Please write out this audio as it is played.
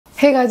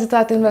Hey guys, it's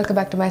Aarati and welcome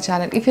back to my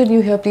channel. If you're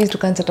new here, please do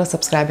consider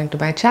subscribing to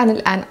my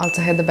channel and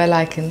also hit the bell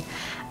icon.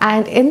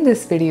 And in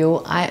this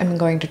video, I am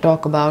going to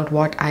talk about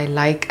what I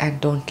like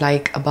and don't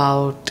like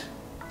about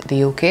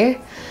the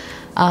UK.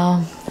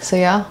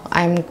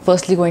 I'm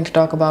firstly going to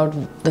talk about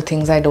the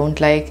things I don't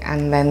like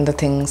and then the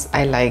things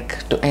I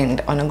like to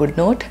end on a good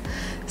note.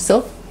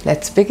 So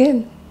let's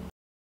begin.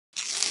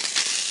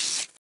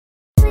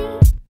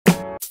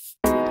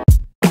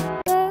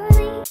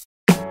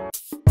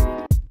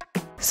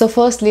 So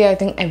firstly, I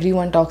think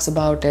everyone talks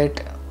about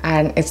it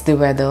and it's the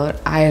weather.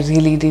 I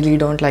really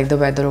don't like the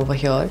weather over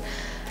here.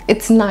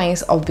 It's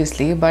nice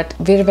obviously, but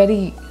we're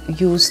very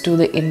used to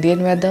the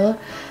Indian weather.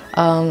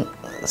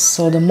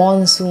 So the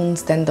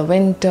monsoons, then the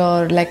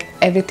winter, like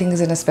everything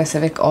is in a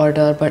specific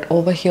order, but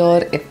over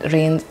here it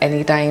rains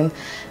anytime.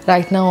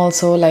 Right now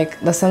also, like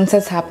the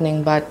sunset's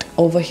happening, but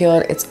over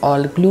here it's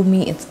all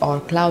gloomy, it's all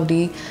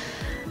cloudy,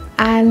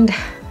 and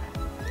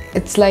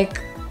it's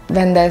like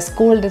when there's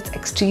cold, it's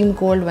extreme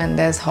cold. When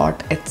there's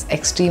hot, it's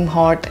extreme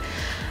hot.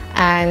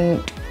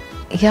 And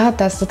yeah,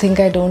 that's the thing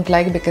I don't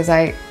like, because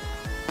I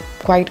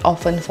quite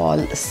often fall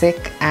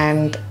sick.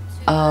 And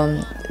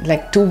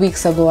like 2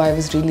 weeks ago, I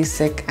was really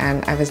sick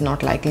and I was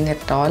not liking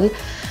it at all.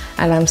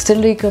 And I'm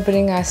still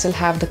recovering. I still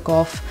have the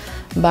cough.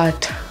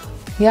 But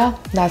yeah,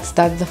 that's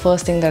the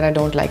first thing that I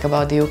don't like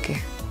about the UK.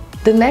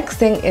 The next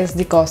thing is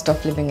the cost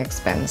of living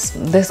expense.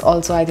 This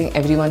also I think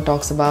everyone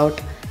talks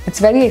about. It's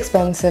very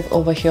expensive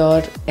over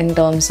here in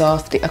terms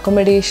of the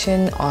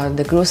accommodation or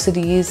the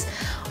groceries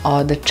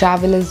or the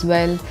travel as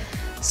well.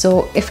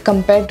 So if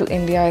compared to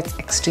India, it's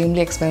extremely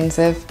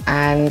expensive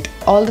and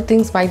all the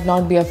things might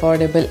not be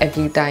affordable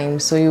every time.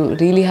 So you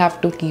really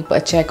have to keep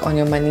a check on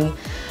your money.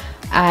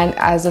 And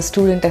as a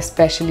student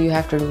especially, you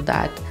have to do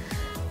that.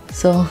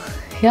 So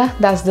yeah,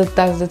 that's the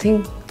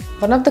thing.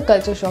 One of the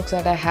culture shocks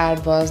that I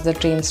had was the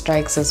train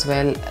strikes as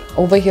well.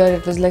 Over here,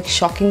 it was like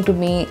shocking to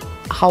me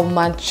how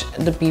much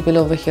the people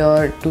over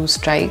here do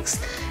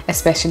strikes,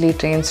 especially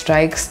train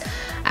strikes,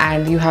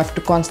 and you have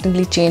to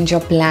constantly change your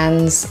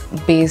plans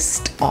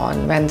based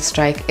on when the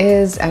strike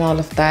is and all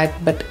of that.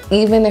 But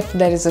even if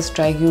there is a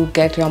strike, you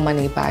get your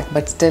money back,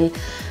 but still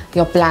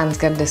your plans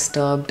get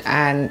disturbed,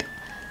 and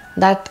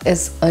that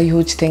is a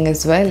huge thing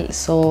as well.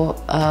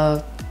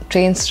 So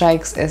train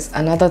strikes is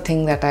another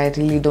thing that I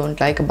really don't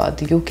like about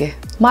the UK.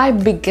 My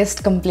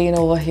biggest complaint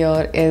over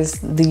here is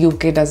the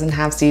UK doesn't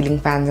have ceiling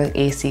fans and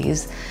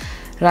ACs.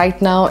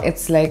 Right now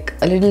it's like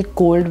a little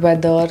cold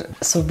weather,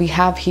 so we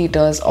have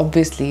heaters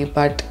obviously,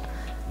 but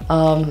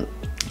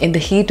in the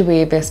heat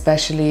wave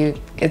especially,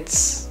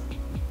 it's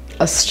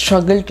a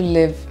struggle to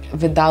live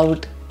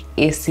without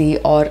AC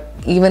or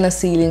even a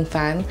ceiling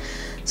fan.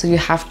 So you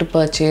have to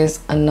purchase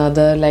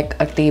another, like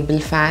a table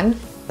fan.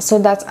 So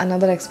that's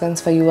another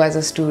expense for you as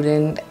a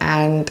student,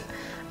 and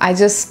I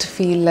just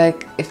feel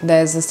like if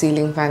there's a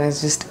ceiling fan,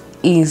 it's just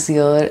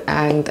easier.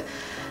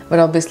 But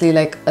obviously,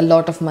 like a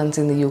lot of months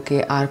in the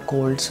UK are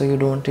cold, so you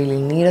don't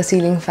really need a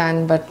ceiling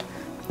fan. But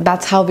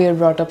that's how we are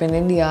brought up in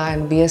India,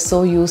 and we are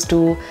so used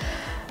to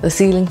the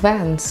ceiling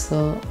fans.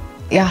 So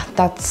yeah,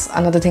 that's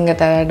another thing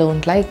that I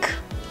don't like.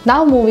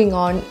 Now moving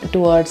on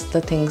towards the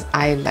things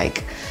I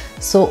like.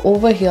 So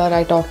over here,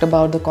 I talked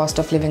about the cost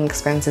of living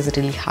expense is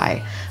really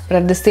high, but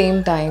at the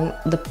same time,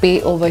 the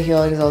pay over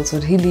here is also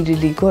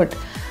really good.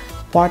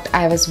 What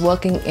I was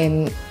working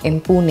in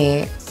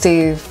Pune,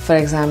 say for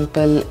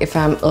example, if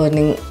I'm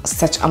earning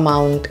such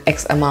amount,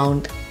 X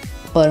amount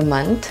per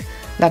month,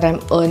 that I'm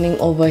earning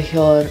over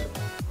here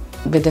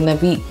within a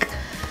week.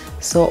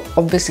 So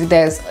obviously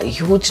there's a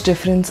huge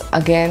difference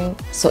again.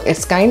 So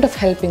it's kind of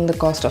helping the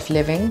cost of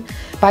living.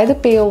 By the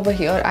pay over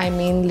here, I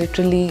mean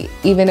literally,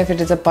 even if it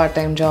is a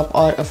part-time job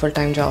or a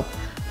full-time job.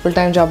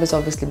 Full-time job is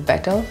obviously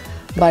better,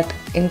 but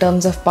in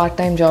terms of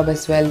part-time job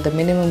as well, the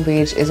minimum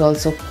wage is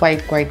also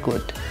quite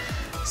good.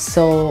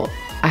 So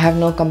I have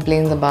no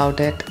complaints about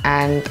it,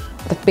 and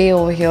the pay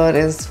over here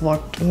is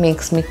what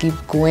makes me keep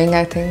going,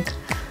 I think.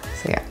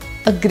 So yeah.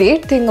 A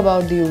great thing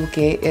about the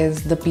UK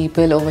is the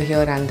people over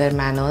here and their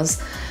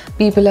manners.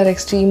 People are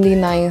extremely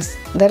nice.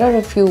 There are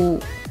a few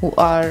who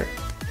are,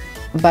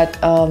 but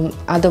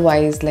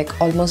otherwise,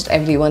 like almost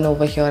everyone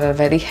over here are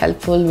very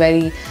helpful,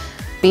 very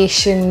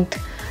patient.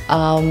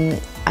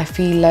 I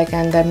feel like,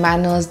 and their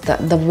manners,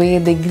 the way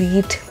they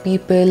greet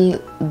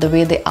people, the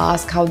way they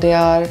ask how they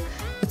are,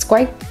 it's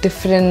quite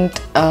different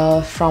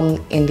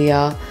from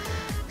India.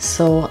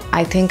 So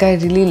I think I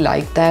really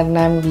like that, and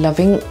I'm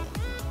loving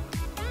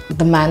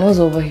the manners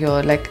over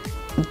here. Like,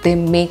 they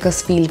make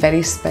us feel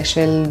very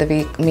special,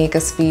 they make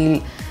us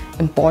feel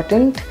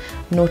important,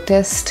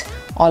 noticed,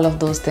 all of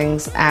those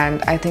things.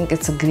 And I think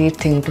it's a great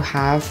thing to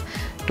have,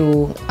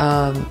 to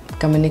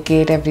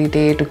communicate every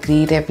day, to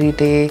greet every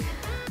day.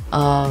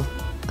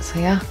 So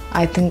yeah,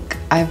 I think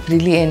I've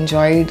really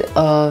enjoyed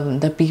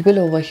the people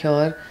over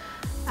here,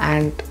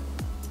 and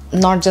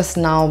not just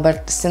now,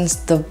 but since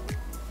the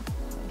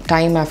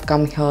time I've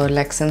come here,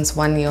 like since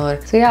 1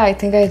 year. So yeah, I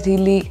think I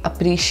really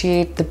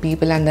appreciate the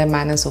people and their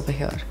manners over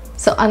here.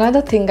 So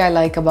another thing I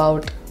like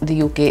about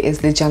the UK is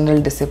the general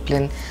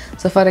discipline.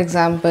 So for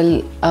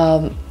example,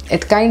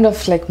 it kind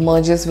of like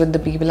merges with the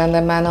people and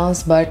their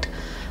manners, but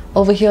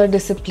over here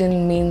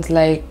discipline means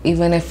like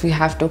even if we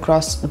have to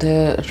cross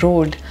the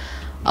road,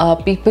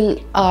 people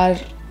are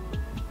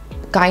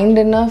kind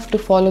enough to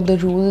follow the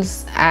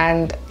rules,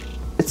 and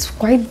it's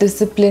quite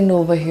disciplined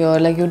over here.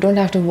 Like you don't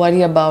have to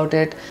worry about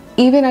it.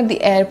 Even at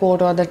the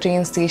airport or the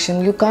train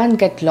station, you can't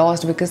get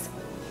lost because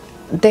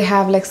they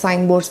have like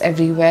signboards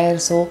everywhere.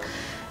 So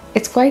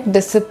it's quite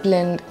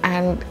disciplined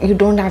and you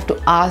don't have to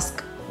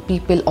ask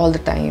people all the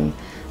time.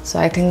 So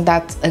I think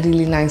that's a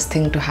really nice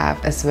thing to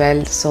have as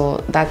well. So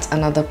that's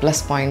another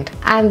plus point.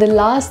 And the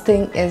last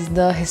thing is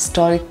the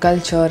historic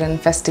culture and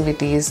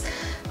festivities.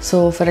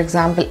 So for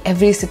example,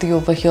 every city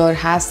over here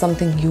has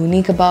something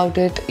unique about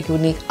it,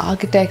 unique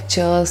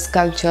architecture,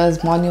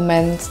 sculptures,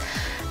 monuments,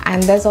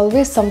 and there's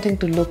always something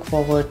to look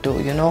forward to,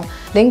 you know.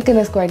 Lincoln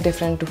is quite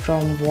different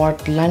from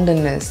what London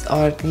is,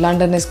 or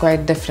London is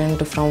quite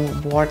different from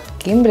what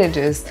Cambridge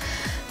is.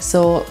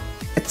 So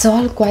it's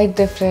all quite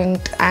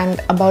different. And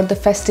about the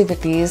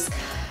festivities,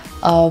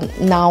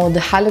 now the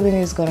Halloween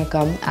is gonna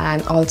come,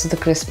 and also the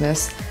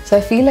Christmas. So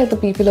I feel like the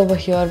people over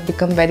here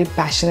become very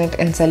passionate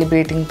in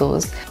celebrating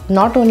those.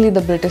 Not only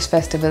the British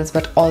festivals,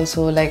 but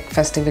also like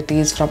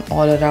festivities from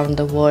all around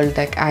the world.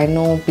 Like I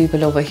know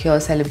people over here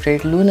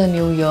celebrate Lunar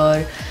New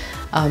Year,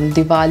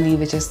 Diwali,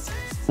 which is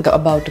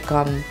about to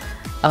come,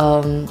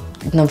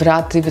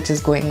 Navratri, which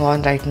is going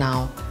on right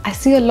now. I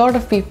see a lot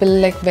of people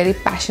like very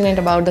passionate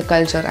about the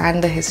culture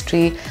and the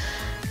history,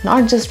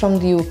 not just from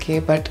the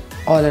UK, but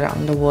all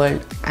around the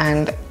world.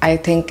 And I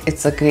think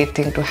it's a great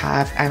thing to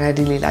have, and I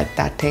really like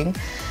that thing.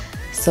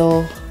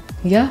 So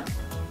yeah,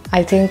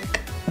 I think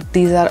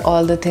these are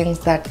all the things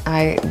that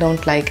I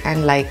don't like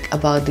and like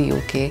about the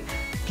UK.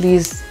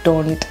 Please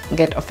don't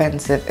get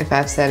offensive if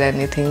I've said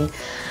anything.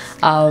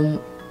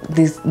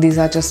 These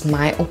are just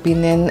my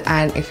opinion,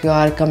 and if you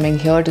are coming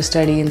here to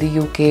study in the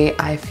UK,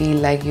 I feel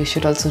like you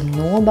should also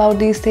know about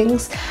these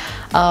things,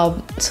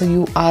 so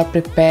you are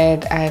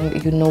prepared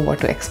and you know what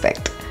to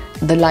expect.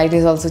 The light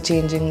is also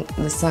changing,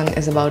 the sun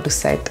is about to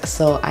set,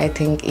 so I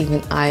think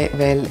even I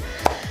will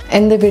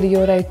end the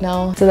video right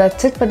now. So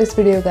that's it for this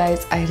video,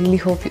 guys. I really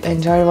hope you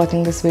enjoyed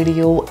watching this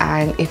video,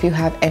 and if you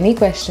have any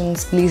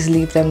questions, please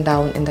leave them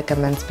down in the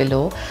comments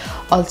below.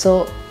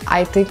 Also,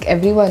 I think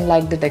everyone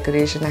liked the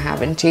decoration. I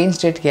haven't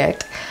changed it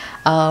yet,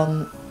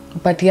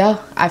 but yeah,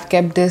 I've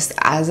kept this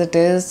as it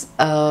is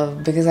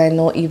because I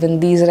know even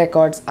these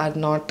records are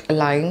not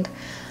aligned,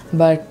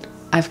 but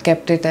I've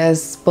kept it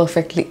as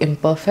perfectly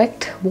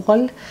imperfect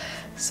wall.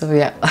 So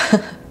yeah.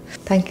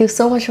 Thank you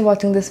so much for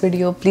watching this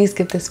video. Please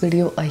give this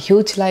video a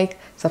huge like,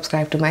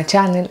 subscribe to my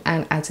channel,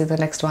 and I'll see you in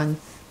the next one.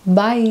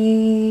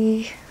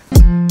 Bye.